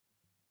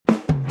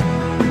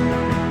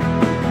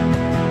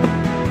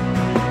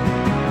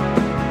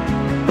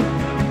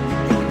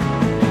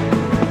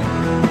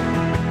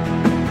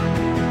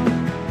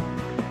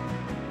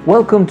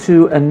Welcome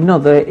to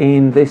another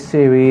in this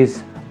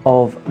series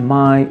of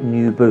my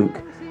new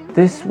book.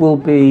 This will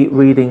be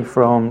reading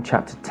from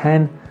chapter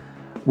 10,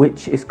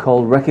 which is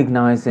called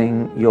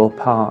Recognizing Your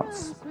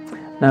Parts.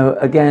 Now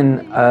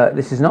again,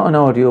 this is not an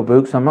audio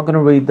book, so I'm not going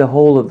to read the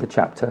whole of the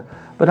chapter,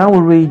 but I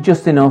will read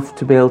just enough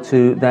to be able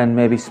to then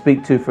maybe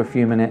speak to for a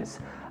few minutes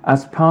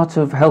as part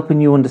of helping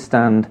you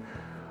understand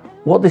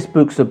what this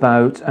book's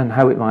about and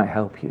how it might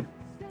help you.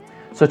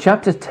 So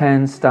chapter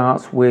 10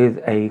 starts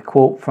with a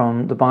quote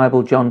from the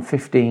Bible, John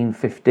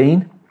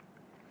 15:15.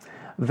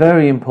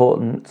 Very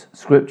important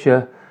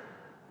scripture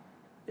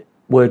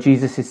where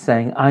Jesus is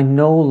saying, I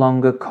no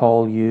longer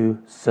call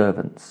you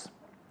servants,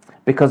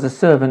 because a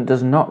servant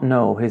does not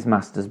know his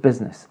master's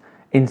business.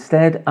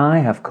 Instead, I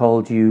have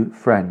called you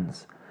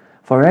friends.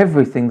 For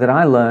everything that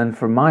I learned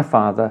from my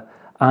Father,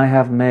 I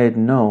have made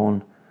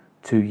known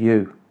to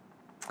you.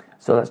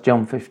 So that's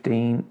John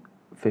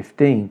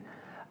 15:15.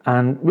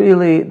 And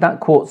really, that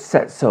quote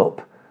sets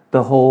up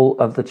the whole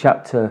of the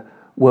chapter,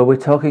 where we're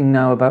talking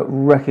now about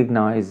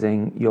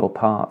recognizing your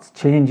parts,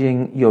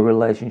 changing your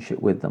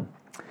relationship with them.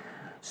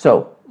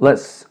 So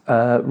let's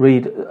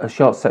read a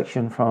short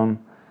section from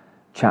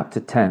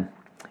chapter 10.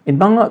 In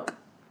Mark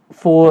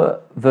 4,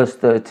 verse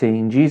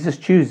 13, Jesus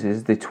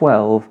chooses the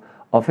 12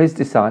 of his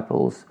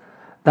disciples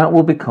that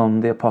will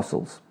become the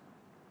apostles.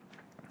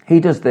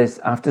 He does this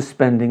after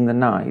spending the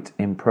night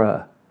in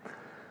prayer.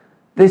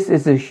 This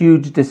is a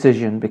huge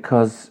decision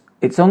because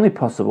it's only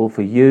possible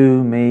for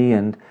you, me,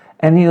 and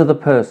any other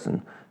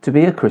person to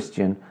be a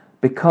Christian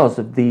because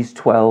of these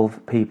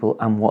 12 people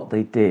and what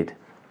they did.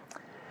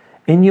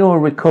 In your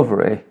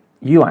recovery,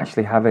 you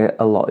actually have it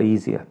a lot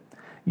easier.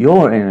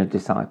 Your inner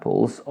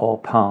disciples or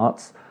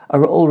parts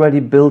are already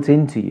built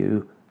into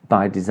you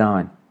by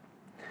design.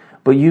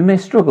 But you may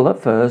struggle at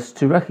first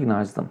to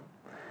recognize them.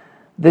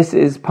 This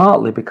is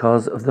partly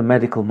because of the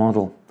medical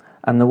model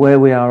and the way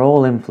we are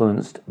all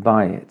influenced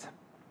by it.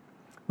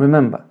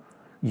 Remember,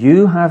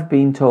 you have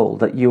been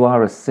told that you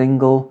are a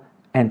single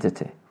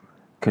entity,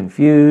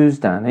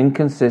 confused and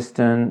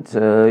inconsistent,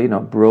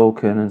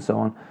 broken and so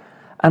on,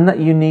 and that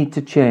you need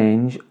to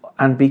change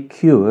and be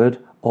cured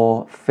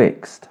or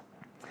fixed.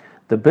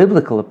 The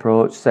biblical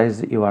approach says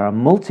that you are a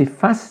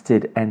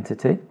multifaceted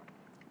entity,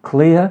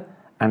 clear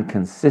and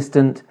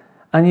consistent,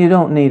 and you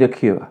don't need a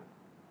cure.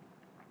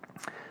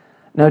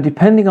 Now,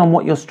 depending on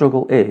what your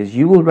struggle is,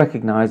 you will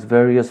recognize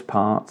various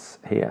parts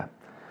here.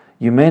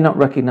 You may not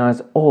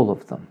recognize all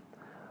of them.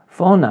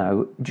 For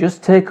now,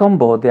 just take on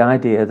board the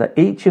idea that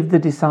each of the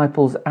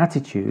disciples'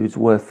 attitudes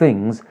were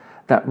things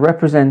that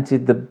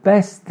represented the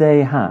best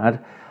they had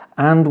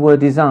and were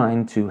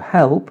designed to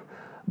help,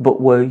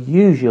 but were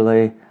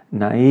usually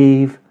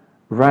naive,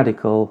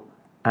 radical,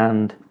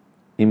 and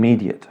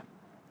immediate.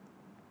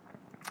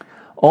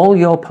 All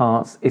your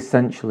parts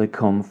essentially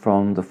come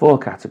from the 4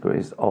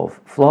 categories of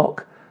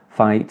flock,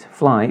 fight,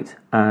 flight,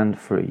 and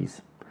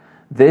freeze.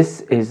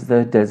 This is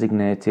the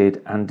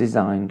designated and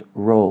designed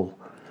role,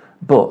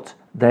 but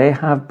they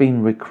have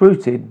been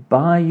recruited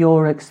by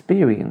your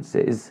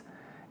experiences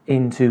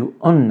into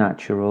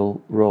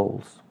unnatural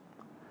roles.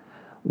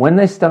 When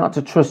they start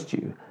to trust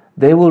you,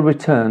 they will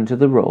return to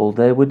the role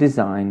they were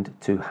designed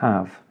to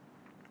have.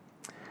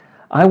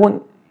 I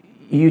want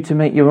you to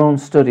make your own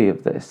study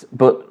of this,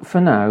 but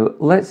for now,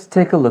 let's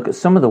take a look at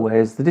some of the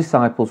ways the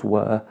disciples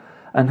were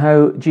and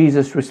how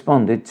Jesus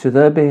responded to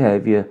their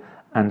behavior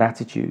and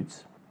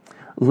attitudes.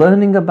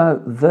 Learning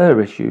about their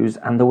issues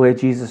and the way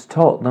Jesus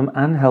taught them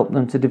and helped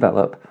them to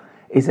develop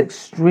is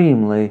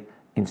extremely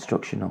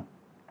instructional.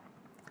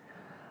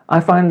 I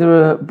find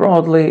there are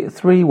broadly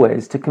 3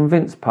 ways to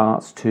convince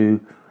parts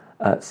to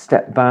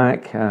step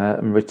back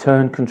and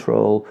return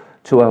control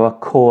to our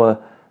core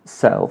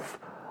self.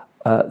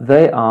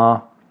 They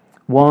are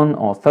 1,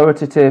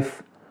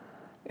 authoritative,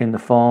 in the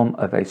form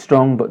of a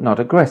strong but not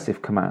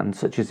aggressive command,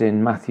 such as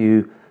in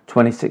Matthew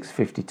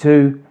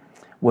 26:52,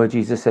 where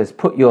Jesus says,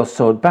 put your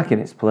sword back in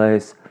its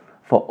place,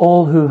 for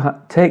all who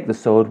take the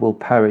sword will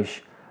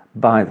perish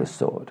by the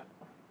sword.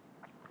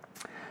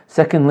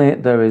 Secondly,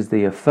 there is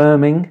the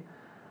affirming,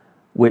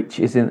 which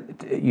is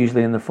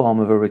usually in the form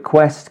of a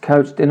request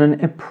couched in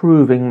an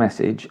approving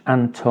message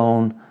and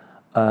tone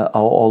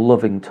or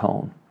loving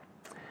tone.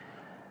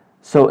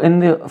 So in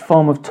the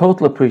form of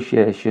total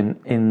appreciation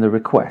in the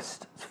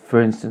request, for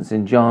instance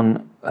in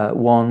John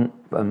 1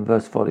 and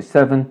verse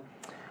 47,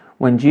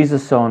 when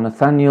Jesus saw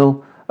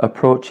Nathanael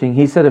approaching,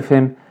 he said of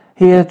him,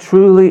 here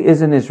truly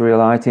is an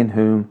Israelite in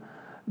whom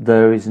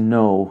there is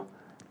no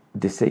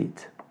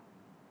deceit.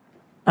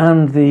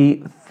 And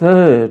the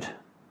third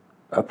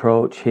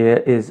approach here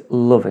is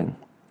loving.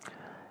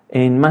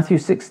 In Matthew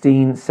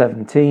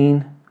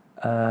 16:17,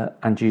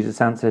 and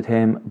Jesus answered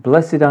him,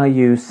 blessed are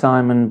you,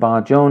 Simon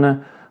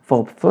Bar-Jonah,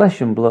 for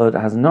flesh and blood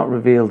has not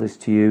revealed this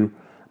to you,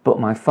 but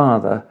my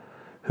Father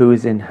who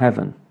is in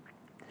heaven.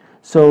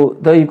 So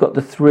there you've got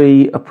the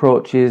 3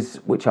 approaches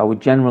which I would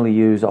generally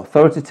use: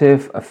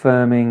 authoritative,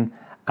 affirming,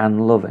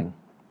 and loving.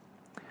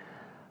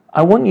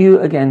 I want you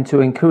again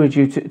to encourage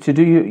you to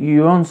do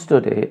your own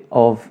study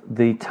of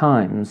the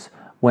times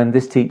when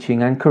this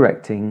teaching and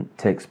correcting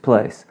takes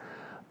place.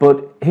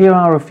 But here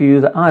are a few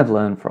that I've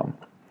learned from.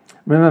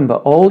 Remember,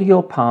 all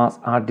your parts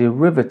are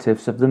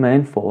derivatives of the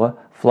main four: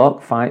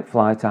 flock, fight,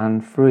 flight,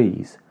 and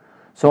freeze.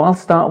 So I'll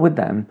start with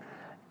them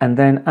and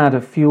then add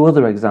a few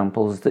other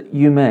examples that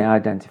you may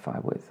identify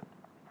with.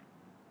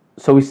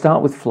 So we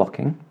start with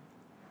flocking.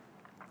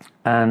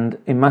 And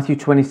in Matthew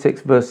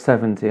 26 verse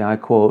 70, I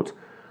quote,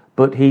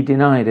 "But he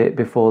denied it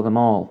before them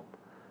all.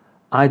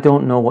 I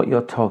don't know what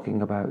you're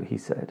talking about," he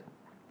said.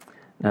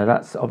 Now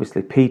that's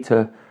obviously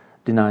Peter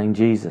denying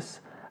Jesus,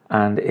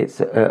 and it's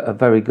a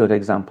very good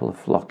example of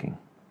flocking.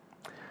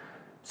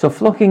 So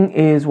flocking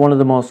is one of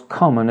the most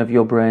common of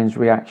your brain's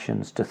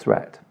reactions to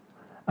threat.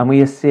 And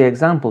we see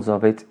examples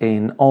of it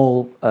in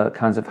all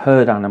kinds of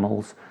herd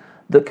animals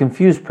that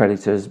confuse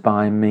predators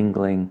by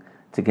mingling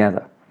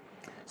together.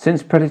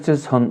 Since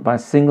predators hunt by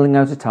singling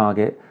out a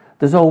target,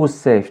 there's always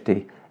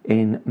safety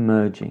in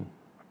merging.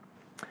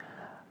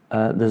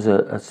 There's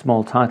a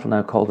small title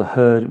now called The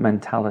Herd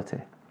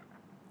Mentality.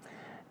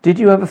 Did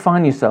you ever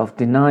find yourself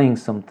denying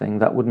something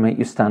that would make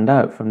you stand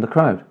out from the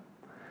crowd?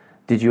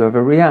 Did you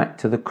ever react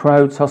to the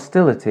crowd's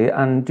hostility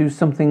and do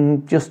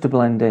something just to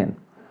blend in?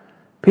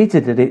 Peter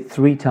did it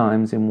 3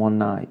 times in one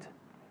night.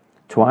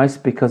 Twice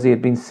because he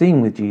had been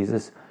seen with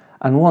Jesus,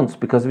 and once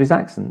because of his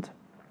accent.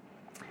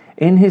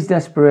 In his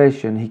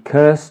desperation, he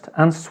cursed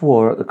and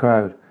swore at the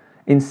crowd,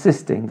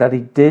 insisting that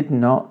he did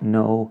not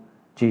know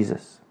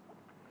Jesus.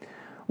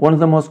 One of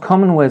the most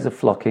common ways of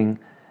flocking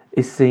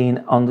is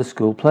seen on the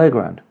school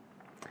playground.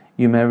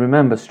 You may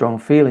remember strong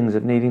feelings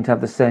of needing to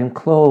have the same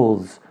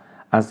clothes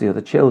as the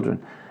other children.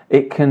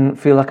 It can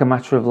feel like a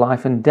matter of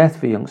life and death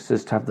for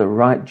youngsters to have the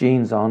right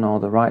jeans on or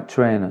the right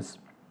trainers.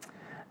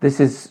 This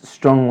is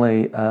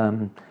strongly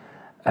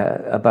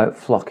about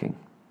flocking.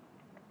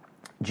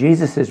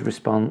 Jesus'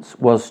 response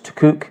was to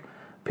cook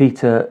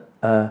Peter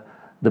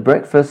the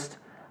breakfast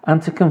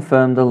and to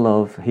confirm the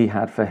love he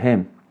had for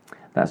him.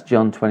 That's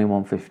John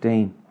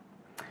 21:15.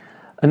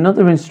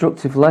 Another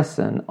instructive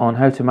lesson on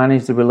how to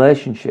manage the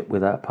relationship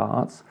with our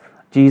parts.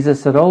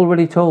 Jesus had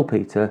already told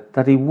Peter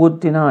that he would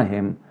deny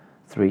him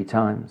 3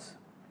 times.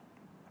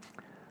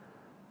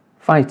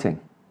 Fighting.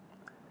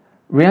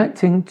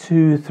 Reacting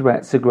to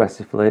threats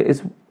aggressively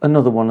is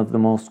another one of the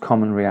most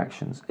common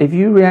reactions. If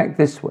you react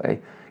this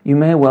way, you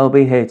may well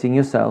be hating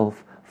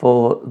yourself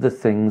for the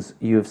things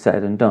you have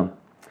said and done.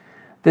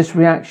 This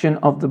reaction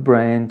of the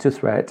brain to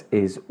threat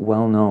is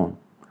well known.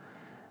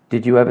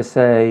 Did you ever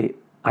say,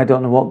 "I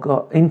don't know what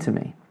got into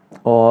me,"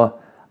 or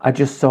 "I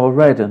just saw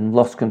red and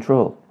lost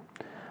control"?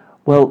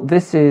 Well,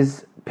 this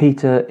is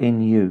Peter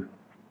in you.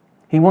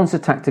 He once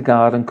attacked a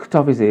guard and cut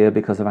off his ear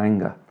because of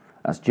anger.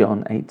 That's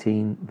John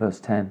 18 verse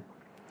 10.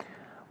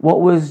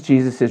 What was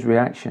Jesus'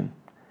 reaction?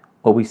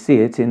 Well, we see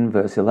it in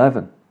verse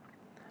 11.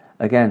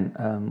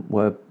 Again,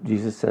 where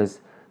Jesus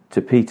says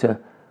to Peter,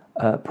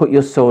 "Put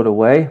your sword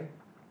away.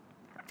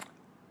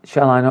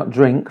 Shall I not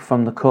drink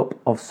from the cup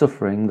of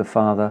suffering the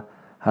Father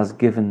has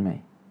given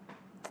me?"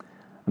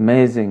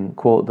 Amazing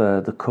quote there,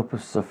 the cup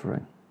of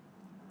suffering.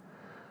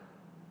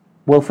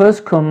 Well,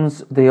 first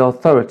comes the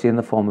authority in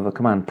the form of a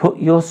command. Put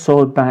your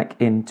sword back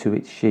into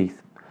its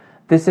sheath.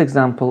 This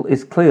example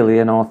is clearly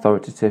an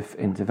authoritative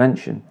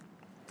intervention,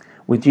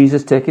 with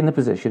Jesus taking the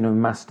position of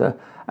master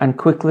and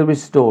quickly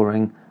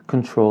restoring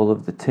control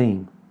of the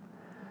team.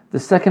 The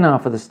second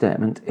half of the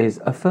statement is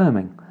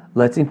affirming,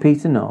 letting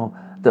Peter know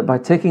that by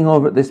taking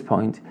over at this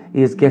point,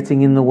 he is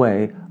getting in the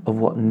way of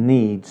what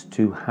needs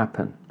to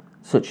happen.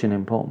 Such an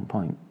important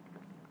point.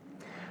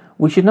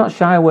 We should not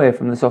shy away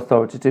from this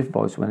authoritative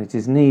voice when it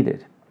is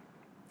needed.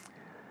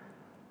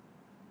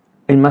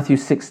 In Matthew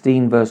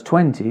 16 verse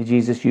 20,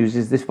 Jesus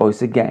uses this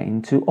voice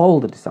again to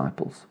all the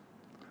disciples.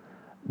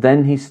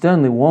 Then he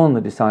sternly warned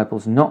the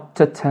disciples not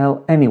to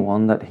tell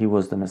anyone that he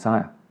was the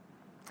Messiah.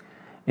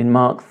 In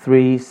Mark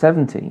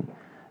 3:17,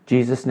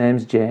 Jesus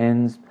names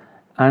James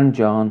and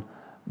John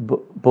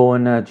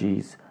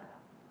Boanerges,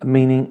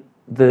 meaning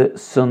the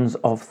sons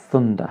of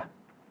thunder.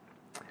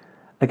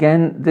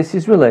 Again, this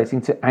is relating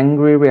to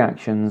angry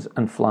reactions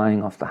and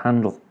flying off the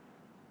handle.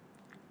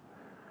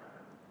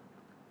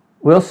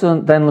 We also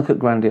then look at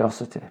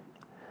grandiosity.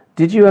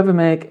 Did you ever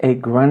make a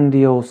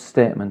grandiose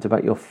statement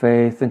about your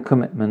faith and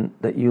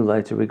commitment that you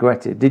later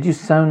regretted? Did you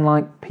sound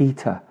like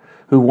Peter,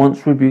 who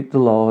once rebuked the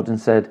Lord and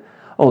said,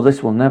 "Oh,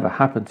 this will never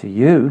happen to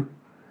you"?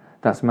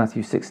 That's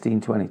Matthew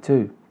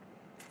 16:22.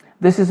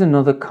 This is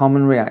another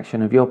common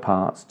reaction of your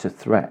parts to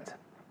threat.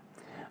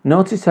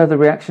 Notice how the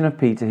reaction of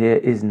Peter here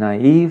is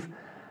naive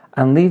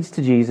and leads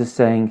to Jesus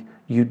saying,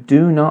 "You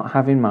do not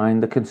have in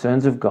mind the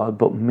concerns of God,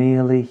 but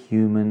merely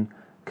human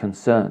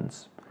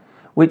concerns,"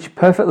 which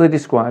perfectly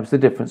describes the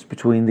difference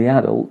between the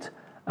adult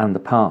and the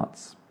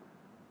parts,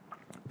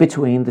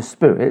 between the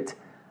spirit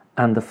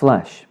and the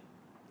flesh,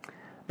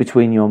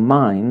 between your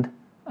mind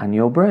and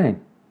your brain,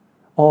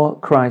 or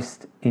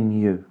Christ in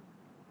you.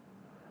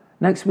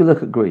 Next we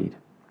look at greed,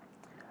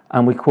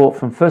 and we quote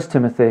from 1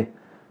 Timothy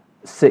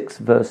 6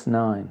 verse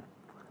 9,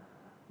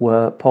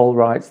 where Paul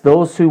writes,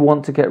 "Those who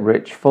want to get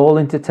rich fall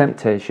into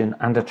temptation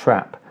and a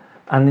trap,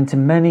 and into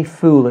many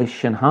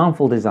foolish and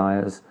harmful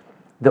desires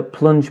that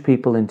plunge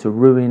people into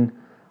ruin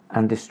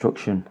and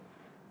destruction.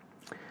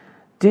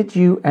 Did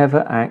you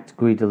ever act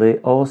greedily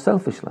or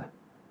selfishly,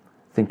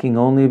 thinking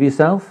only of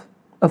yourself?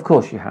 Of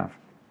course you have.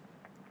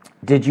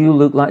 Did you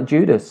look like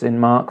Judas in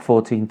Mark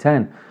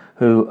 14:10,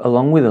 who,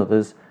 along with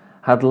others,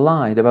 had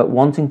lied about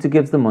wanting to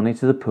give the money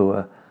to the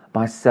poor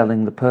by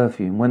selling the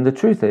perfume, when the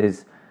truth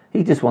is,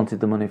 he just wanted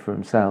the money for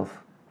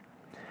himself?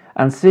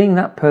 And seeing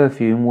that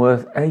perfume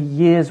worth a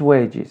year's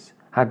wages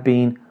had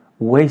been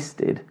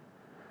wasted,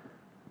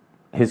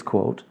 his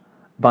quote,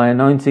 by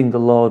anointing the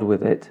Lord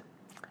with it,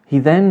 he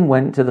then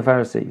went to the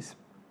Pharisees,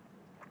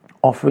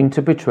 offering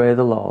to betray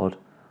the Lord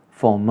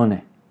for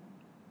money.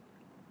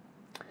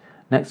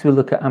 Next we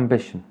look at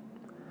ambition.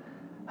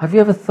 Have you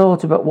ever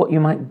thought about what you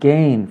might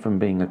gain from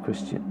being a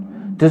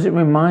Christian? Does it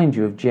remind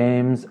you of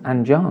James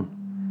and John?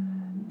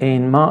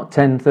 In Mark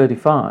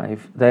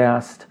 10:35, they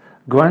asked,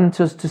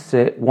 "Grant us to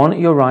sit one at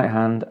your right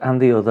hand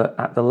and the other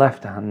at the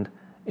left hand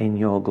in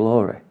your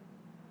glory."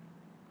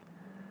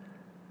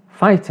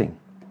 Fighting.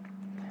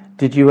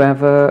 Did you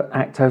ever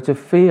act out of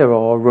fear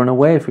or run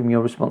away from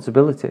your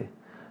responsibility?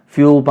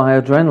 Fueled by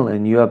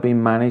adrenaline, you have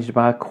been managed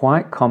by a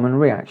quite common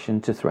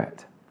reaction to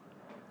threat.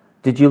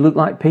 Did you look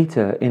like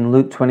Peter in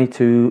Luke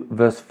 22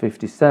 verse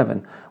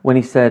 57 when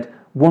he said,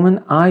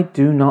 "Woman, I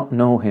do not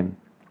know him"?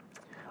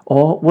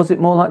 Or was it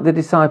more like the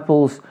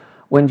disciples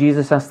when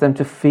Jesus asked them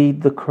to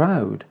feed the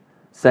crowd,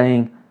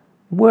 saying,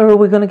 "Where are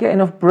we going to get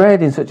enough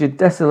bread in such a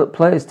desolate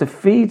place to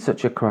feed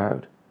such a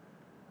crowd?"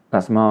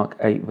 That's Mark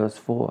 8 verse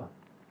 4.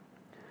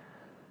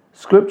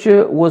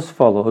 Scripture was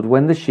followed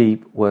when the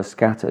sheep were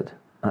scattered.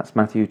 That's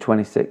Matthew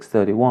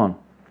 26:31.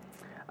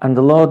 And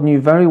the Lord knew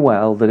very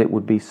well that it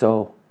would be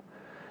so.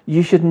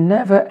 You should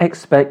never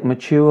expect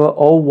mature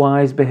or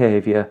wise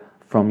behavior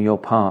from your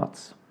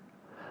parts.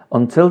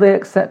 Until they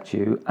accept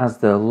you as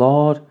their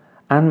Lord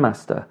and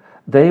Master,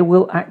 they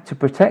will act to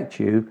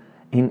protect you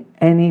in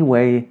any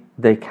way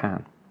they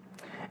can.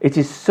 It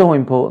is so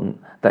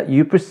important that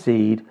you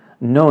proceed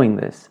knowing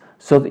this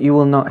so that you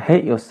will not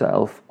hate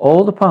yourself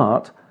or the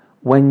part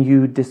when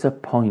you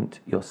disappoint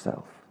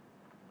yourself.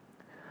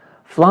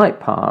 Flight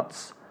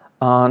parts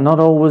are not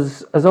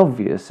always as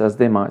obvious as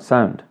they might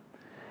sound.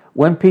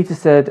 When Peter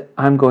said,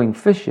 "I'm going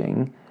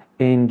fishing,"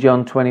 in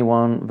John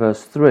 21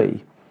 verse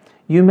 3,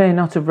 you may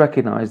not have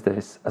recognized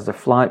this as a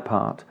flight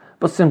part,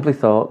 but simply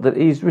thought that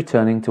he's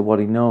returning to what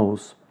he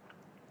knows.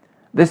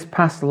 This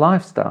past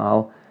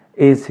lifestyle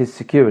is his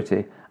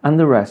security, and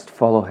the rest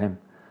follow him,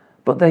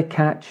 but they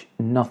catch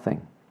nothing.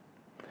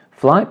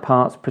 Flight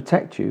parts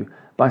protect you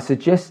by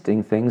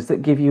suggesting things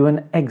that give you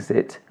an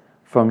exit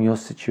from your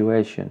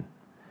situation.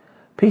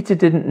 Peter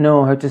didn't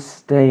know how to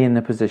stay in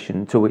the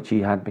position to which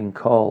he had been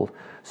called,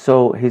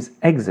 so his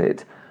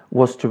exit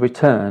was to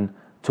return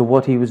to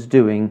what he was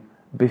doing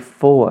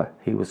before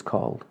he was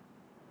called.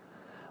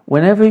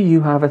 Whenever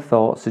you have a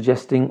thought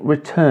suggesting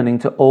returning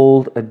to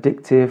old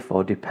addictive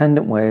or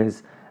dependent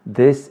ways,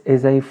 this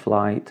is a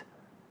flight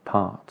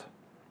part.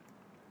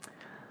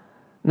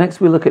 Next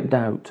we look at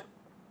doubt.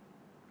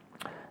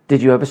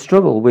 Did you ever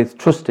struggle with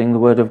trusting the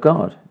Word of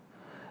God?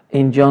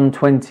 In John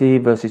 20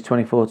 verses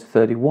 24 to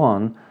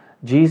 31,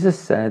 Jesus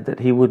said that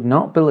he would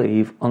not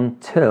believe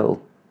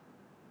until...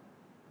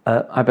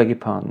 I beg your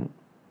pardon.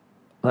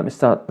 Let me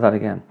start that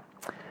again.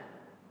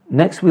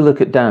 Next we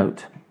look at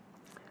doubt.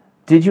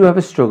 Did you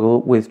ever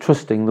struggle with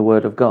trusting the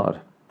Word of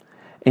God?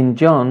 In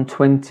John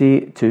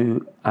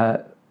 22...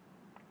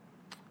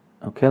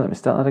 Okay, let me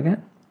start that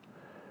again.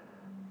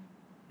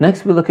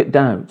 Next we look at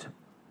doubt.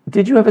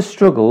 Did you ever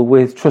struggle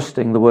with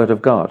trusting the Word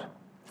of God?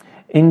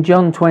 In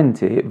John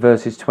 20,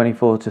 verses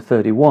 24 to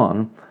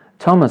 31,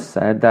 Thomas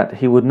said that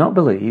he would not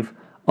believe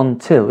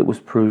until it was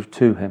proved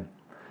to him,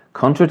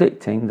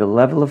 contradicting the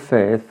level of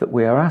faith that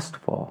we are asked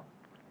for.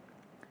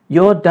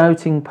 Your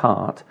doubting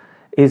part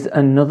is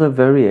another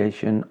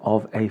variation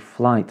of a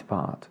flight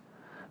part.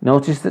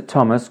 Notice that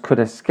Thomas could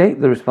escape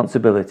the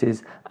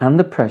responsibilities and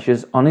the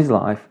pressures on his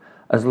life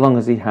as long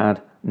as he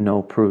had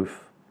no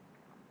proof.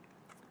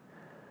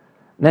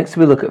 Next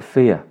we look at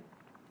fear.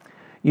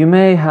 You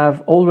may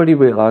have already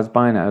realized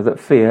by now that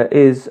fear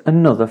is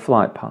another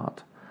flight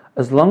part.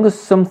 As long as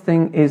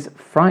something is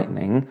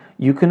frightening,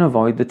 you can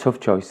avoid the tough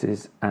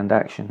choices and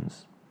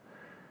actions.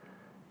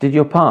 Did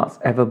your parts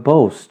ever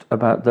boast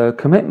about their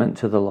commitment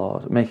to the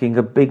Lord, making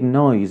a big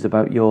noise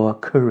about your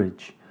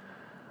courage?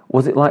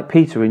 Was it like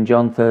Peter in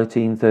John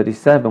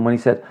 13:37 when he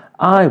said,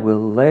 "I will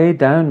lay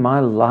down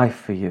my life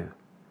for you"?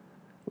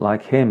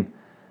 Like him,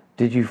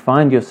 did you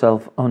find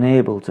yourself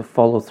unable to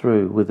follow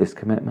through with this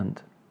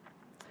commitment?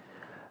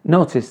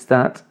 Notice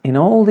that in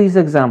all these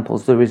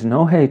examples there is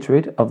no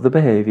hatred of the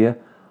behavior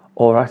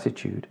or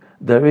attitude.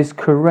 There is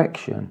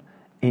correction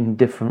in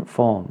different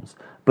forms,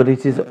 but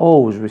it is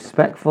always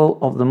respectful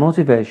of the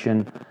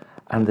motivation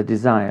and the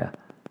desire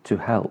to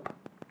help.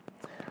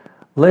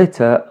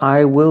 Later,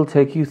 I will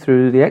take you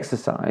through the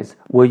exercise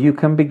where you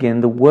can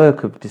begin the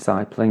work of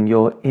discipling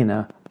your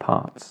inner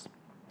parts.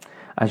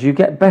 As you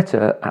get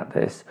better at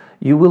this,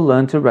 you will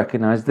learn to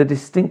recognize the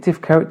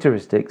distinctive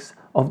characteristics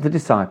of the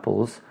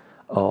disciples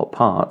or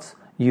parts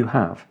you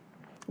have.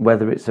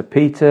 Whether it's a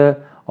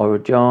Peter or a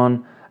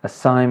John, a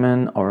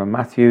Simon or a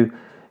Matthew,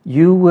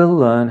 you will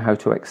learn how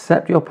to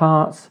accept your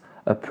parts,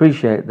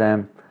 appreciate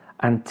them,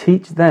 and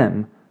teach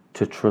them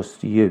to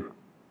trust you.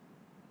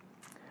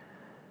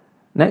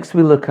 Next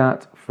we look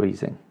at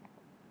freezing.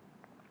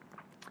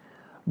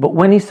 But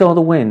when he saw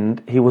the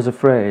wind, he was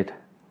afraid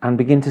and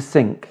began to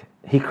sink.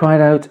 He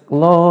cried out,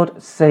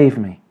 "Lord, save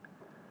me."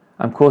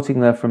 I'm quoting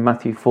there from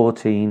Matthew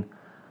 14,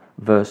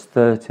 verse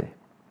 30.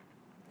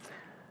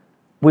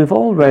 We've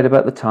all read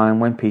about the time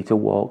when Peter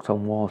walked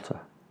on water.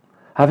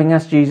 Having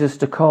asked Jesus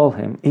to call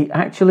him, he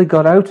actually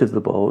got out of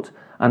the boat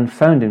and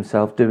found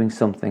himself doing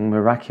something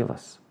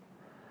miraculous.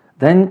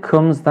 Then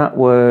comes that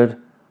word,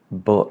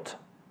 but.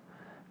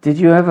 Did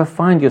you ever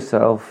find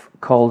yourself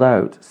called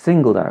out,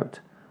 singled out,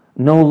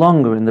 no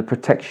longer in the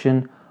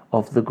protection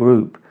of the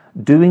group,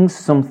 doing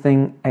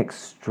something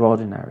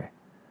extraordinary?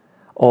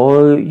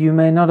 Or you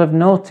may not have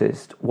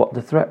noticed what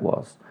the threat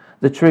was.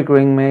 The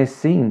triggering may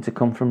seem to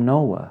come from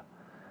nowhere.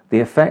 The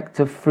effect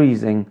of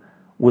freezing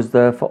was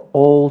there for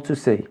all to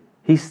see.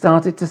 He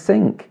started to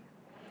sink.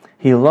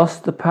 He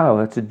lost the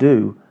power to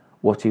do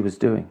what he was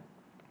doing.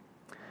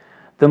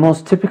 The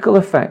most typical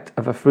effect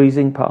of a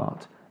freezing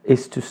part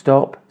is to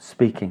stop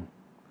speaking.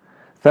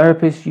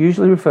 Therapists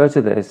usually refer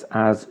to this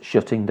as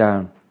shutting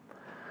down.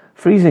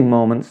 Freezing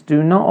moments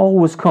do not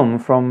always come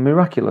from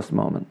miraculous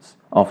moments.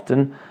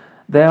 Often,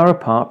 they are a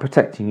part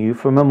protecting you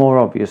from a more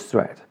obvious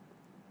threat.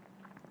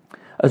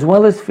 As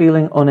well as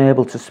feeling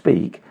unable to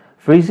speak,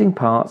 freezing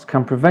parts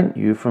can prevent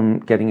you from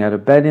getting out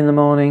of bed in the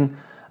morning,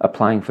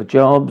 applying for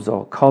jobs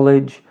or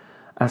college,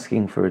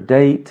 asking for a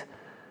date.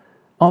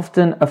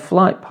 Often, a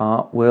flight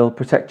part will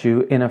protect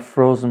you in a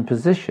frozen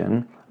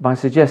position by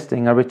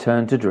suggesting a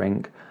return to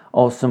drink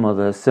or some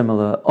other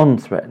similar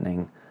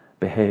unthreatening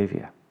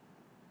behaviour.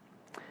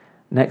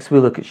 Next we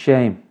look at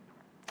shame.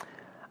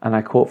 And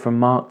I quote from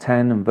Mark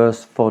 10 and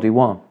verse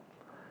 41.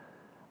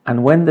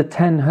 "And when the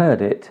 10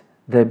 heard it,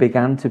 they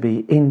began to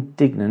be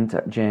indignant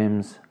at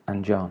James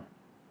and John."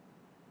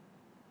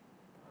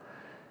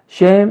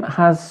 Shame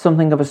has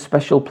something of a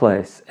special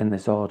place in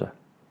this order.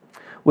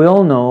 We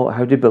all know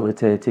how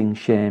debilitating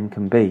shame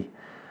can be,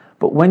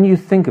 but when you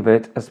think of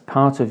it as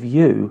part of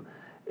you,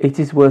 it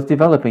is worth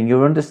developing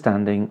your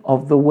understanding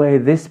of the way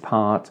this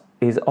part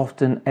is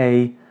often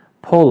a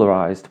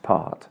polarized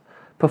part,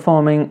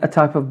 performing a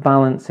type of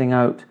balancing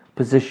out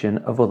position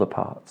of other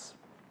parts.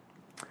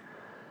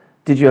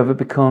 Did you ever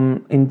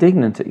become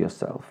indignant at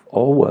yourself,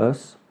 or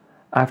worse,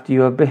 after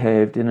you have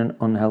behaved in an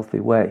unhealthy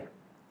way?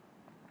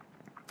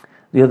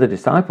 The other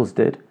disciples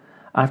did,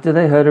 after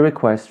they heard a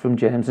request from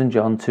James and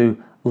John to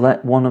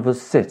let one of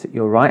us sit at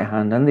your right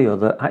hand and the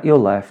other at your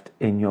left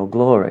in your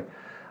glory,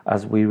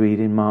 as we read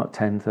in Mark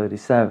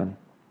 10:37.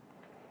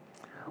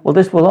 Well,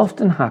 this will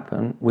often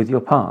happen with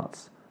your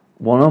parts,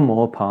 one or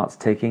more parts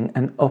taking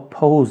an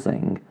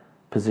opposing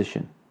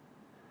position,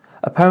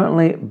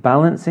 apparently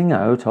balancing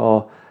out,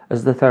 or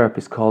as the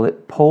therapists call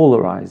it,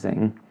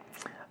 polarizing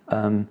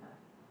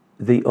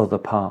the other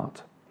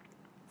part.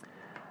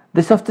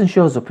 This often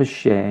shows up as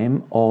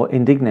shame or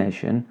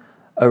indignation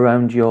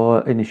around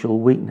your initial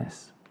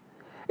weakness.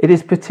 It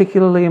is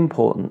particularly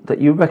important that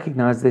you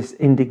recognize this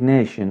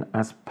indignation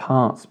as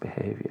parts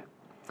behavior.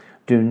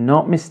 Do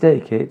not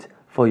mistake it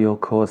for your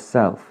core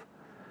self.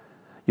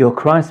 Your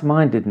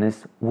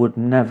Christ-mindedness would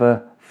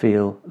never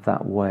feel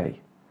that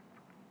way.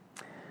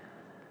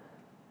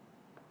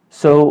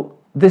 So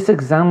this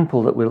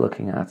example that we're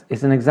looking at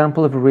is an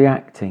example of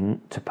reacting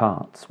to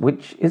parts,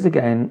 which is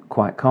again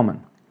quite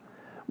common.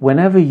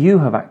 Whenever you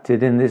have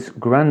acted in this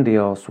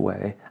grandiose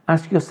way,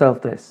 ask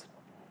yourself this: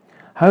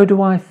 how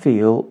do I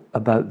feel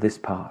about this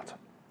part?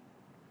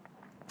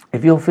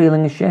 If you're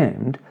feeling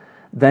ashamed,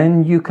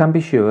 then you can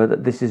be sure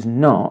that this is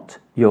not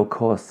your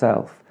core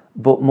self,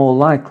 but more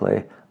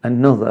likely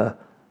another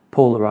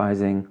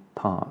polarizing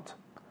part.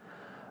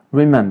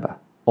 Remember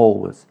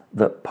always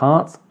that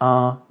parts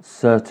are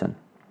certain.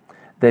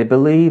 They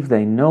believe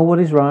they know what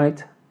is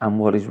right and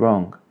what is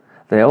wrong.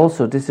 They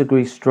also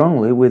disagree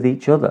strongly with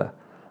each other,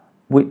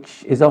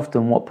 which is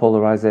often what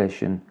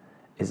polarization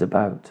is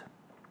about.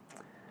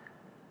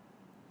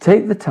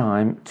 Take the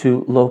time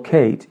to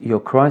locate your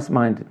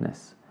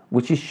Christ-mindedness,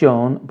 which is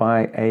shown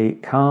by a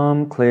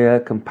calm, clear,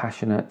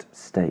 compassionate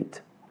state.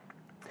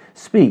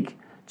 Speak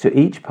to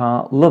each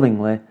part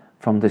lovingly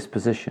from this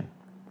position.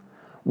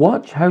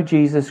 Watch how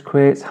Jesus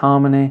creates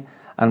harmony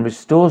and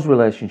restores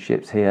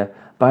relationships here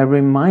by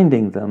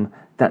reminding them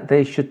that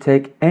they should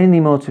take any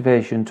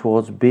motivation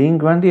towards being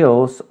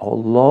grandiose or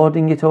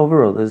lording it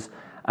over others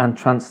and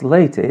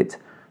translate it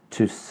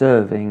to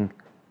serving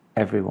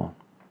everyone.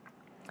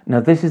 Now,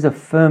 this is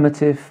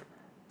affirmative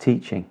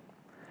teaching.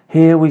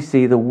 Here we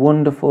see the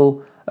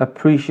wonderful,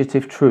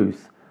 appreciative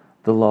truth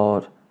the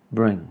Lord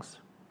brings.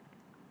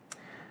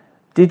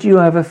 Did you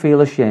ever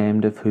feel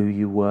ashamed of who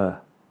you were?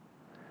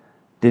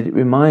 Did it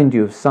remind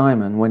you of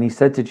Simon when he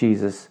said to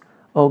Jesus,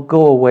 "Oh,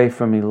 go away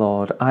from me,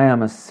 Lord, I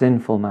am a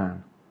sinful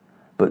man."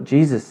 But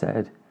Jesus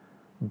said,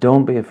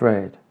 "Don't be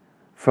afraid.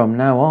 From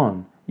now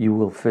on, you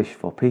will fish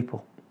for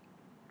people."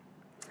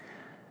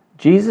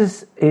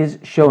 Jesus is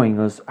showing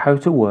us how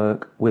to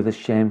work with a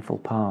shameful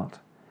part.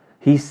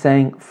 He's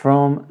saying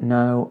from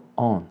now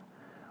on,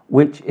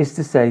 which is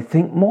to say,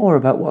 think more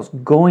about what's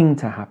going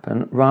to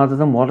happen rather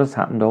than what has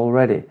happened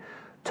already.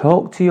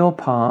 Talk to your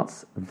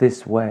parts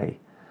this way.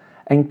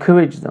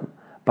 Encourage them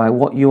by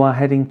what you are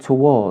heading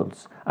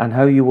towards and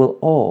how you will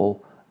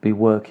all be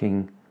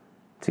working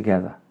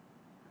together.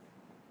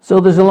 So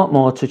there's a lot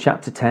more to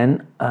chapter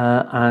 10,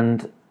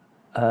 and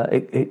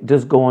it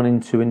does go on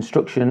into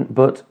instruction,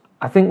 but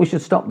I think we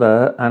should stop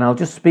there, and I'll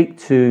just speak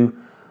to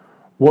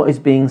what is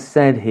being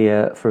said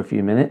here for a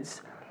few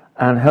minutes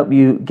and help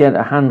you get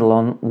a handle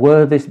on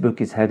where this book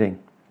is heading.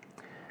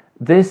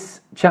 This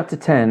chapter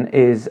 10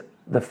 is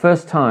the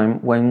first time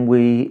when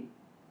we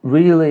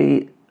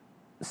really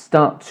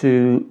start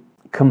to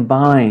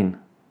combine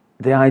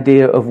the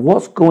idea of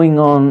what's going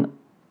on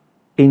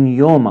in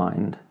your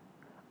mind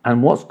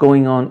and what's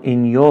going on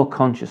in your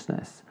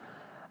consciousness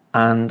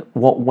and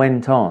what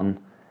went on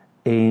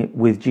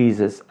with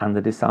Jesus and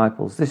the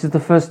disciples. This is the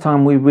first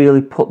time we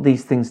really put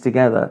these things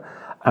together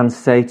and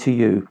say to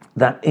you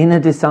that inner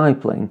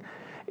discipling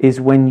is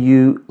when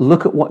you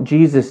look at what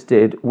Jesus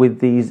did with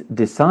these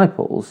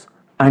disciples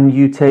and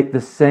you take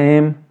the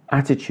same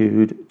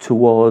attitude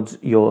towards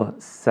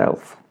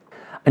yourself.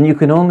 And you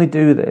can only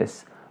do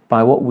this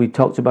by what we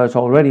talked about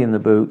already in the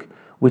book,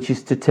 which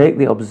is to take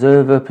the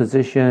observer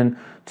position,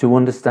 to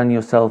understand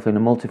yourself in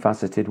a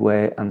multifaceted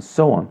way, and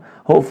so on.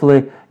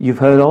 Hopefully you've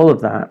heard all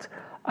of that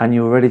and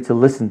you're ready to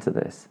listen to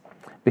this,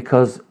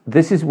 because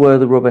this is where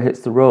the rubber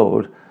hits the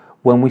road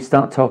when we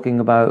start talking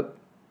about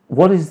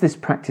what is this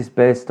practice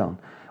based on.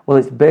 Well,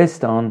 it's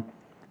based on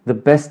the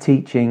best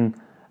teaching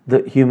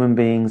that human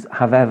beings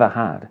have ever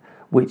had,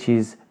 which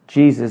is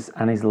Jesus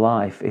and his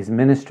life, his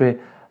ministry,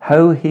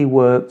 how he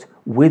worked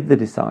with the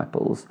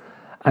disciples,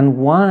 and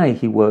why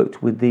he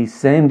worked with these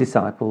same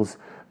disciples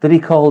that he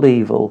called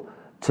evil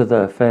to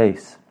their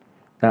face.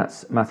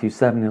 That's Matthew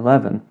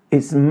 7:11.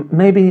 It's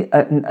maybe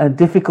a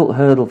difficult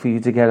hurdle for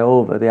you to get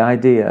over, the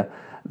idea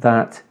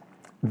that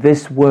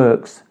this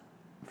works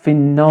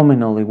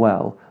phenomenally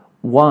well.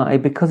 Why?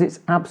 Because it's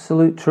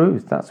absolute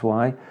truth, that's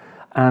why.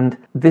 And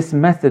this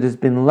method has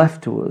been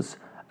left to us,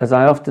 as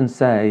I often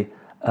say,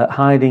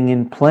 hiding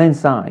in plain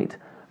sight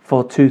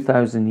for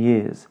 2,000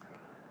 years.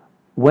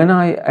 When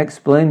I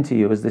explain to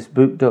you, as this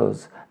book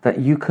does, that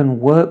you can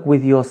work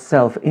with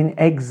yourself in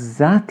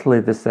exactly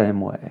the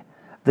same way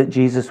that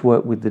Jesus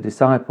worked with the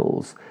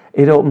disciples,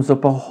 it opens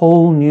up a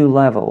whole new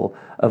level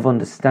of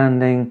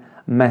understanding,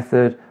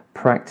 method,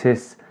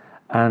 practice,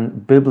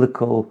 and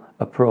biblical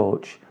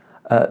approach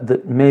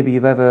that maybe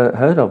you've ever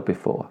heard of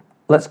before.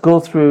 Let's go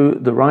through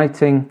the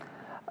writing.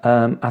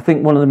 I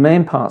think one of the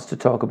main parts to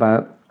talk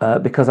about,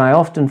 because I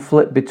often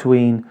flip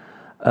between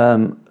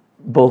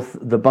both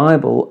the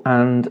Bible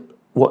and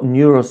what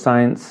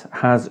neuroscience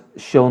has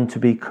shown to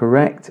be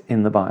correct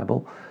in the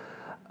Bible,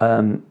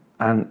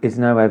 and is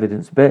now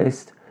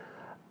evidence-based.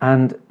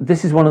 And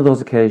this is one of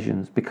those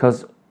occasions,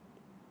 because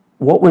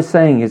what we're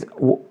saying is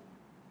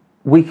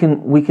we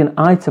can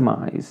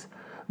itemize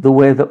the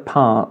way that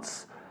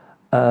parts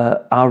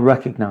are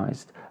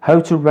recognized, how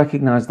to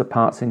recognize the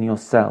parts in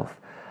yourself.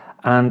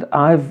 And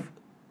I've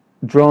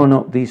drawn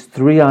up these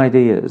three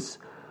ideas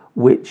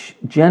which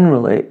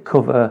generally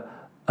cover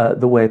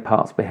the way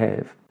parts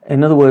behave.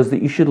 In other words,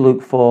 that you should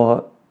look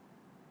for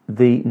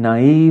the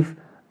naive,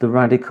 the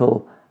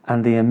radical,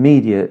 and the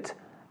immediate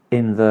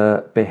in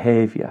the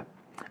behavior,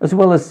 as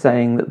well as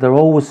saying that they're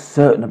always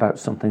certain about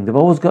something. They've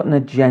always got an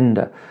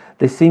agenda.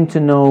 They seem to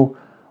know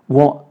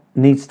what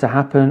needs to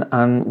happen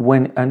and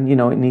when, and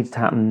it needs to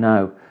happen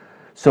now.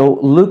 So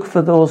look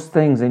for those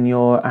things in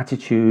your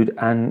attitude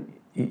and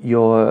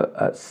your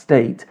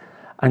state,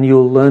 and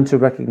you'll learn to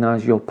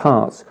recognize your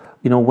parts,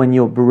 when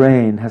your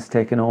brain has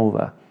taken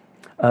over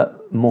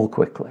more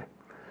quickly.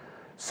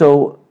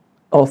 So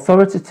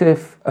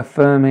authoritative,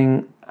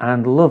 affirming,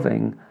 and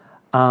loving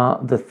are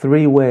the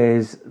three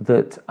ways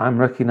that I'm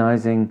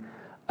recognizing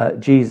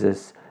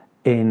Jesus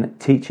in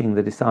teaching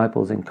the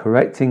disciples, in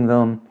correcting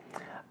them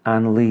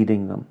and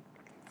leading them.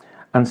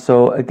 And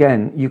so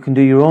again, you can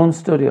do your own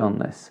study on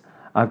this.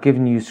 I've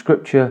given you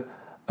scripture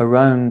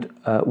around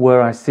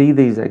where I see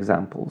these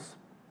examples.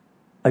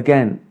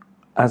 Again,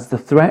 as the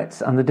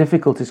threats and the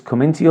difficulties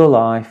come into your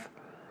life,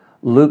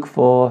 look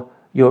for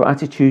your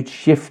attitude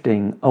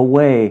shifting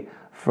away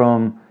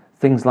from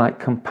things like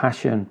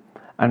compassion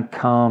and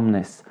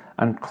calmness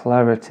and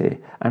clarity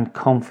and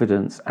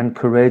confidence and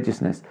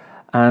courageousness,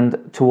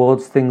 and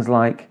towards things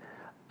like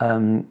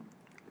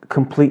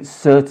complete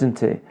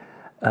certainty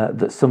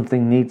that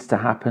something needs to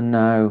happen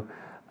now,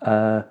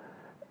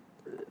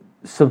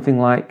 something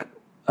like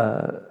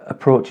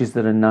approaches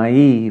that are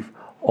naive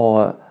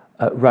or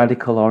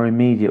radical or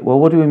immediate. Well,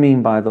 what do we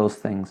mean by those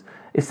things?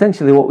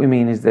 Essentially what we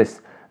mean is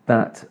this,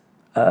 that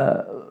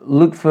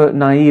look for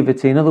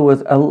naivety, in other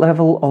words, a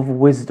level of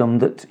wisdom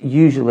that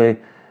usually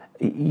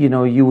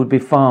you would be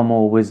far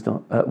more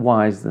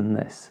wise than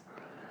this.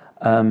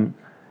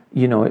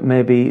 It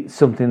may be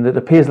something that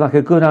appears like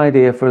a good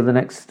idea for the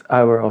next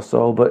hour or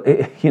so, but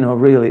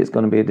really it's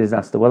going to be a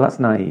disaster. Well, that's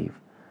naive.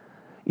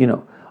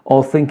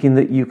 Or thinking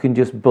that you can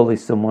just bully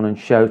someone and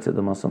shout at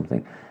them or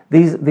something.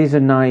 These are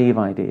naive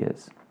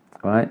ideas,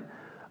 right?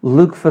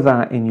 Look for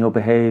that in your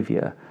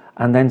behavior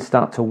and then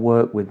start to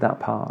work with that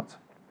part.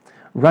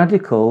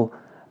 Radical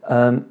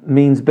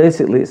means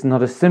basically it's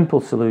not a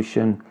simple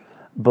solution,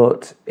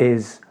 but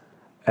is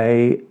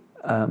an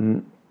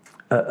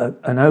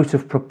out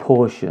of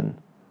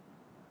proportion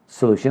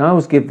solution. I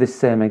always give this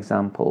same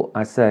example.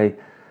 I say,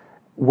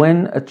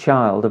 when a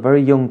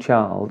very young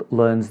child,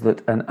 learns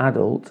that an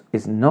adult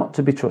is not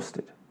to be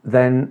trusted,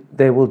 then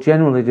they will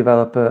generally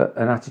develop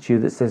an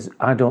attitude that says,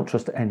 I don't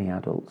trust any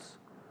adults.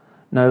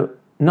 Now,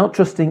 not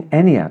trusting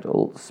any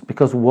adults,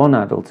 because one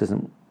adult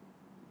isn't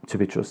to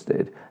be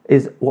trusted,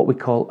 is what we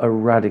call a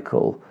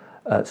radical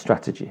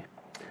strategy.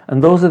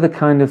 And those are the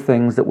kind of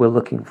things that we're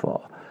looking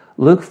for.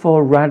 Look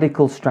for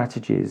radical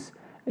strategies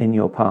in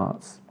your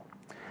parts.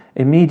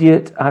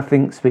 Immediate, I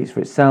think, speaks for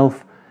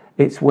itself.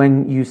 It's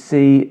when you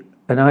see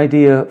an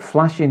idea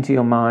flash into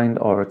your mind,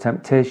 or a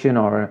temptation,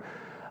 or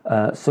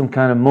some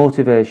kind of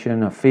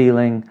motivation, a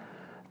feeling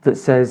that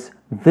says,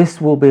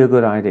 this will be a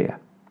good idea.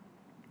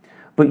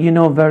 But you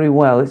know very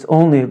well it's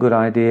only a good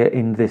idea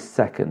in this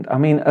second. I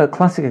mean, a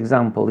classic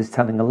example is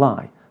telling a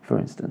lie, for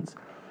instance.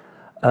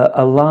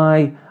 A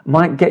lie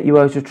might get you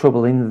out of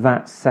trouble in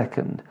that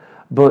second,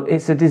 but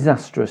it's a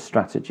disastrous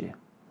strategy.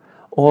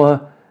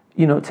 Or,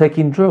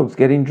 taking drugs,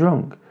 getting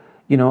drunk,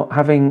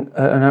 having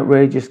an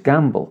outrageous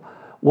gamble.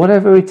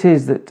 Whatever it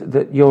is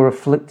that you're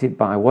afflicted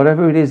by,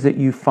 whatever it is that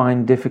you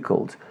find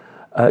difficult,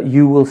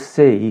 you will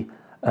see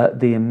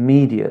the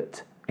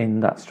immediate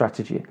in that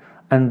strategy.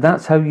 And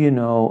that's how you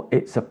know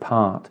it's a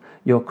part.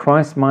 Your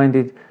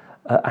Christ-minded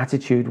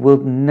attitude will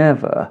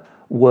never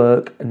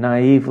work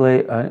naively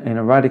in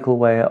a radical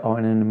way or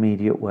in an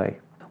immediate way.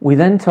 We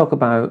then talk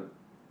about,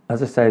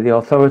 as I say, the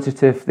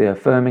authoritative, the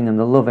affirming and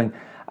the loving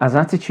as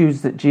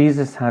attitudes that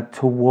Jesus had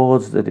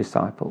towards the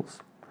disciples.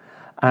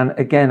 And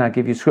again, I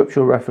give you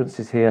scriptural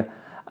references here,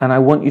 and I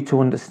want you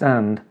to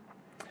understand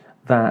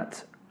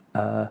that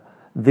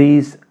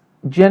these,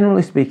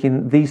 generally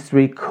speaking, these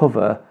three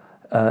cover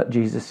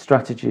Jesus'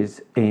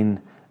 strategies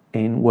in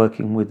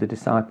working with the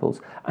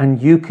disciples.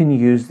 And you can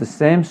use the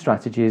same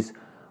strategies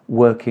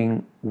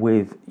working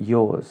with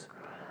yours.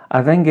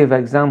 I then give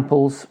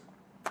examples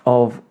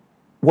of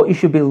what you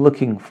should be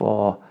looking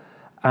for,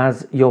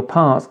 as your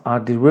parts are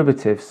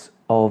derivatives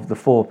of the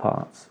four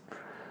parts.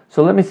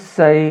 So let me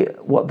say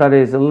what that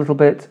is a little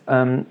bit.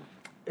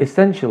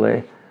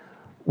 Essentially,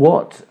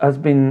 what has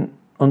been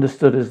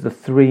understood as the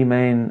three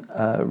main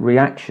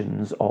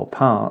reactions or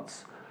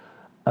parts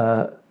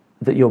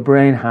that your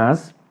brain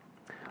has,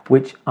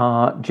 which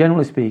are,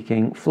 generally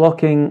speaking,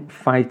 flocking,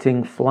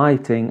 fighting,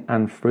 flighting,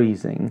 and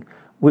freezing.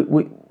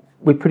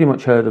 We pretty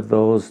much heard of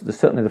those. There's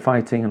certainly the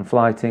fighting and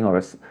flighting,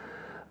 or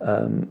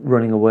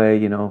running away.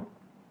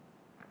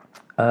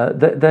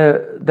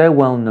 They're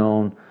well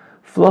known.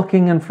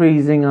 Flocking and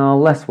freezing are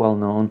less well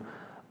known,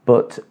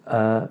 but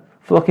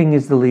flocking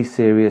is the least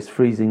serious.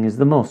 Freezing is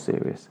the most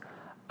serious,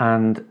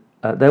 and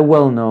they're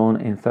well known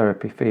in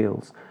therapy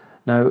fields.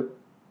 Now,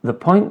 the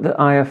point that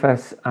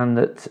IFS and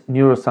that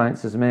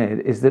neuroscience has made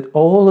is that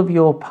all of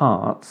your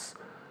parts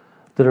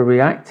that are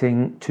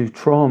reacting to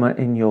trauma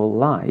in your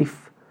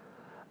life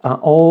are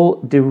all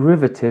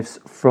derivatives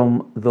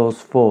from those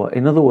four.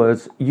 In other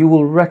words, you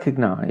will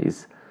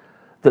recognize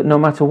that no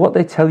matter what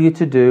they tell you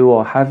to do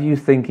or have you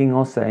thinking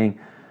or saying,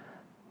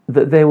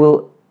 that they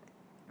will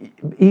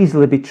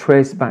easily be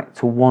traced back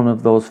to one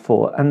of those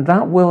four, and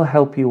that will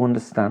help you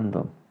understand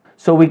them.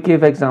 So we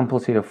give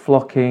examples here of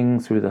flocking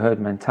through the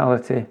herd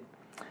mentality,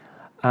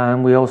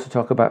 and we also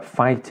talk about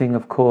fighting,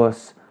 of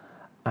course,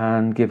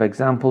 and give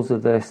examples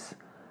of this.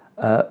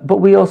 But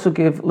we also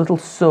give little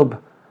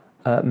sub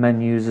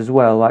menus as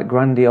well, like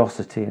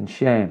grandiosity and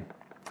shame.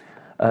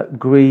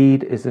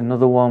 Greed is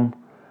another one.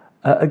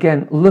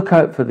 Again, look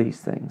out for these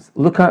things.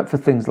 Look out for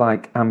things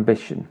like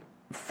ambition,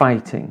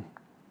 fighting,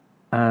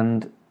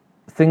 and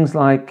things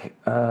like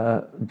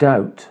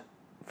doubt,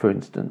 for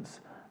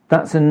instance.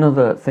 That's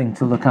another thing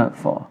to look out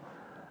for.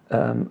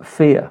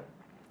 Fear,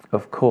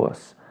 of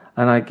course.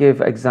 And I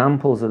give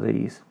examples of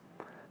these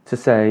to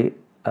say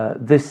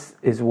this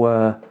is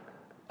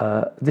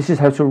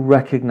how to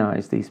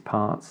recognize these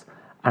parts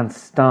and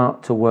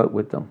start to work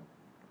with them.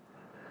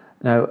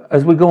 Now,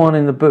 as we go on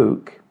in the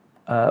book,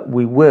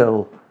 we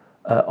will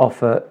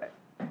offer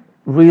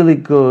really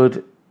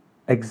good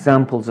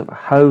examples of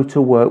how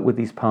to work with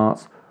these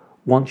parts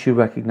once you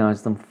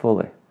recognize them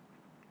fully.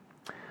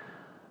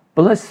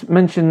 But let's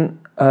mention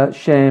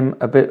shame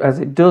a bit, as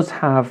it does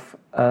have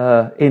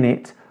in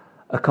it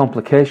a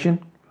complication.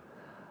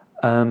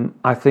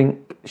 I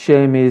think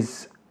shame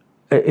is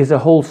a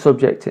whole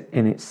subject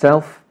in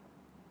itself,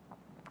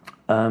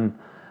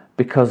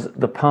 because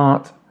the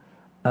part,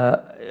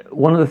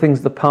 one of the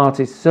things the part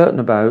is certain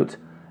about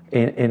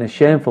in a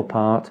shameful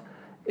part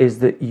is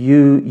that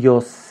you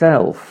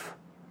yourself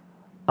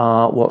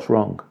are what's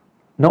wrong.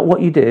 Not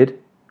what you did,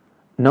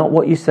 not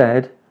what you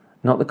said,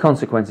 not the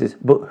consequences,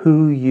 but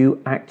who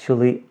you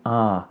actually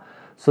are.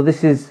 So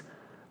this is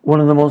one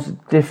of the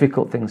most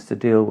difficult things to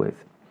deal with.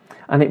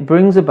 And it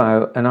brings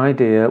about an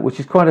idea, which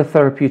is quite a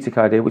therapeutic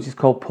idea, which is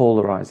called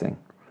polarizing.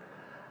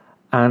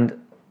 And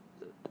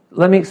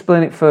let me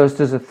explain it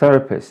first as a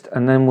therapist,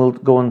 and then we'll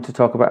go on to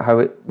talk about how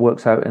it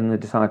works out in the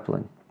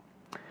discipling.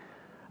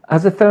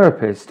 As a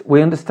therapist,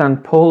 we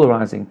understand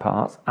polarizing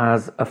parts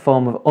as a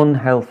form of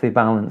unhealthy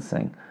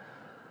balancing.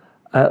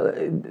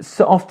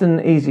 It's often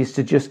easiest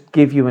to just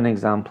give you an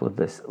example of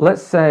this.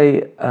 Let's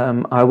say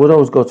I would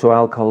always go to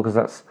alcohol because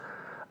that's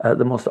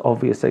the most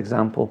obvious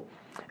example.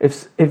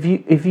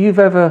 If you've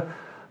ever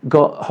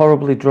got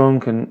horribly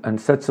drunk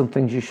and said some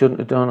things you shouldn't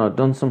have done or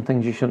done some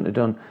things you shouldn't have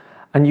done,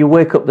 and you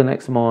wake up the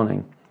next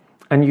morning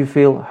and you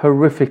feel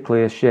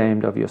horrifically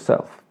ashamed of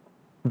yourself,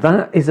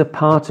 that is a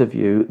part of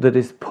you that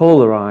is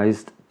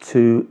polarized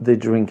to the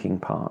drinking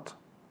part.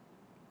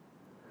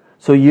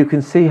 So you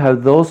can see how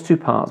those two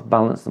parts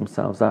balance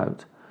themselves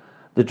out.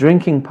 The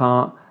drinking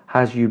part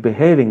has you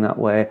behaving that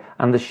way,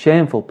 and the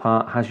shameful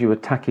part has you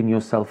attacking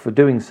yourself for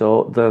doing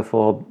so,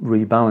 therefore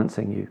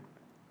rebalancing you.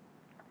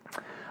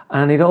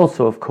 And it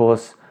also, of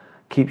course,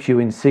 keeps you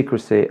in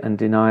secrecy and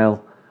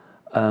denial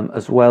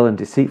as well, and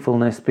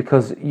deceitfulness,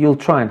 because you'll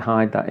try and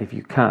hide that if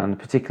you can,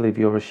 particularly if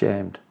you're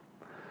ashamed.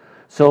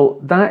 So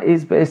that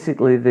is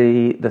basically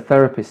the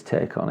therapist's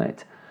take on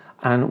it.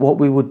 And what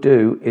we would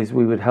do is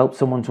we would help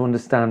someone to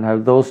understand how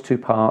those two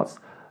parts,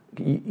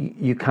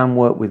 you can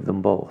work with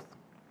them both.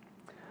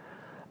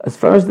 As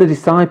far as the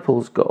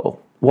disciples go,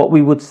 what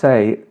we would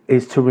say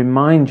is to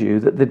remind you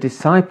that the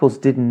disciples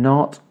did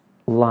not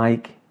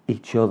like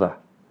each other.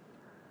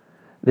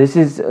 This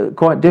is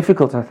quite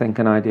difficult, I think,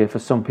 an idea for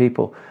some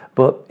people,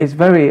 but it's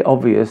very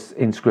obvious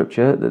in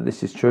Scripture that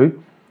this is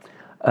true.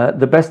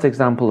 The best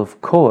example, of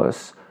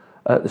course,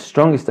 the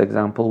strongest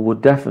example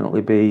would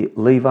definitely be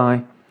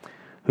Levi,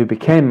 who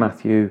became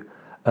Matthew.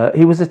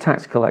 He was a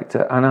tax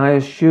collector, and I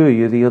assure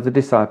you the other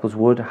disciples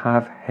would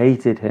have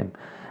hated him.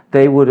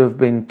 They would have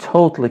been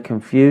totally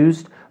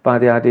confused by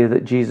the idea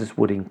that Jesus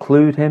would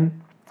include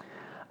him,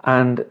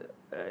 and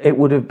it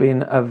would have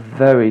been a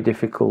very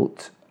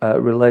difficult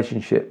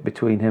relationship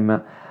between him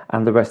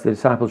and the rest of the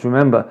disciples.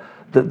 Remember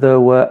that there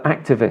were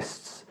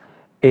activists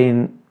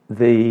in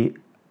the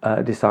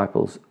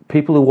disciples,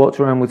 people who walked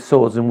around with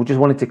swords and just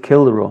wanted to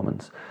kill the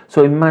Romans.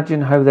 So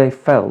imagine how they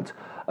felt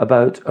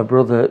about a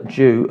brother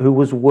Jew who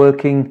was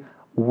working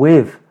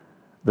with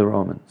the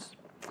Romans.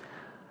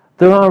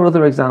 There are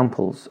other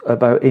examples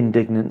about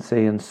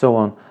indignancy and so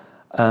on,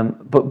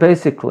 but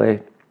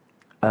basically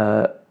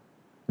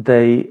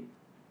they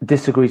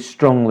disagree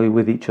strongly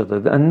with each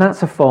other, and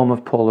that's a form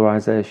of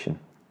polarization.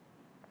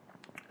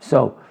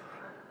 So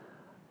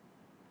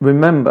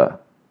remember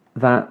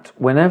that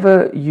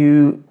whenever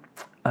you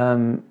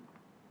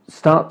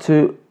start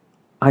to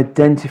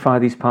identify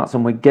these parts,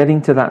 and we're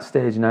getting to that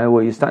stage now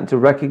where you're starting to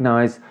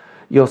recognize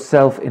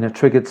yourself in a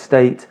triggered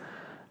state,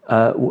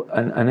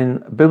 and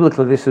in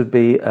biblically this would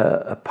be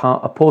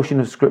a portion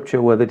of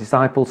Scripture where the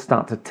disciples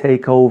start to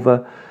take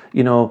over.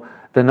 You know,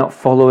 they're not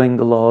following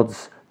the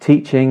Lord's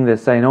teaching, they're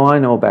saying, oh, I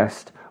know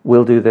best,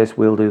 we'll do this,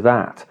 we'll do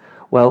that.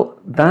 Well,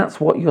 that's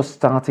what you're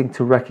starting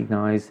to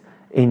recognize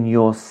in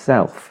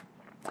yourself.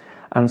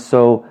 And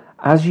so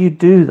as you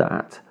do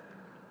that,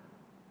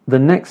 the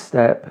next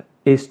step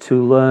is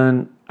to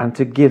learn and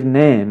to give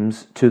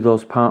names to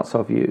those parts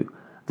of you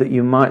that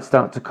you might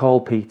start to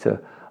call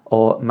Peter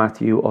or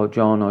Matthew or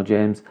John or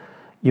James.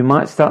 You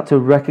might start to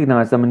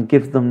recognize them and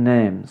give them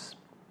names.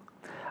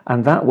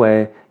 And that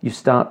way you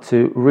start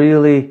to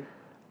really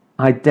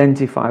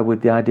identify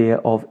with the idea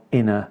of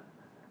inner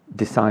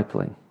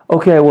discipling.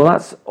 Okay, well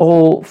that's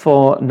all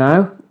for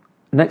now.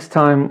 Next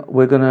time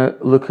we're going to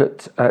look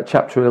at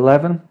chapter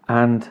 11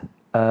 and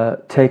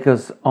take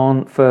us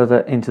on further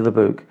into the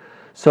book.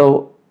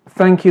 So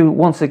thank you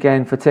once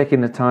again for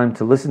taking the time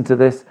to listen to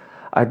this.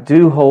 I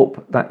do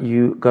hope that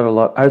you got a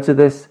lot out of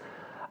this.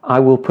 I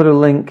will put a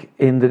link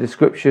in the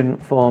description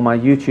for my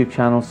YouTube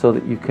channel so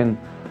that you can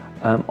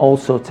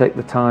also take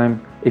the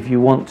time, if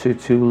you want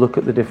to look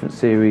at the different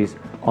series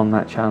on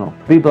that channel.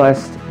 Be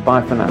blessed.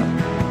 Bye for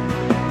now.